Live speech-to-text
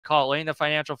call it laying the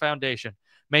financial foundation,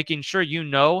 making sure you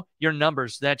know your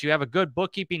numbers, that you have a good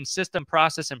bookkeeping system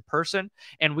process in person,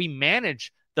 and we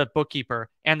manage the bookkeeper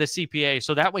and the CPA.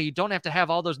 So that way you don't have to have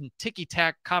all those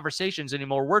ticky-tack conversations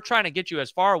anymore. We're trying to get you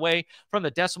as far away from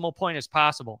the decimal point as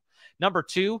possible. Number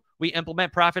two, we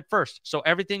implement profit first. So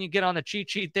everything you get on the cheat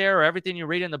sheet there or everything you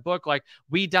read in the book, like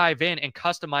we dive in and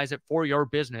customize it for your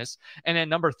business. And then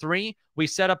number three, we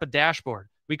set up a dashboard.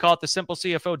 We call it the Simple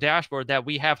CFO dashboard, that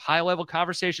we have high-level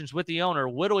conversations with the owner,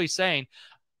 literally saying,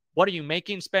 what are you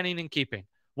making, spending, and keeping?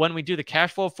 When we do the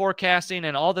cash flow forecasting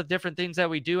and all the different things that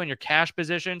we do in your cash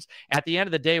positions, at the end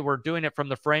of the day, we're doing it from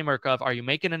the framework of, are you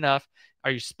making enough?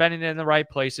 Are you spending it in the right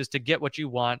places to get what you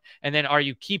want? And then are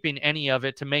you keeping any of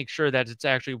it to make sure that it's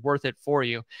actually worth it for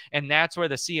you? And that's where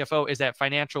the CFO is that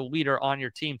financial leader on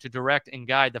your team to direct and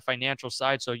guide the financial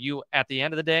side. So you, at the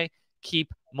end of the day,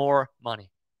 keep more money.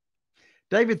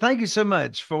 David, thank you so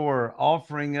much for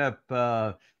offering up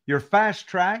your fast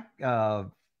track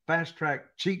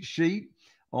cheat sheet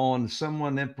on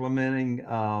someone implementing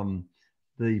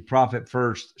the profit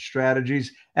first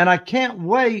strategies. And I can't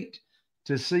wait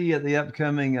to see you at the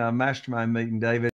upcoming mastermind meeting, David.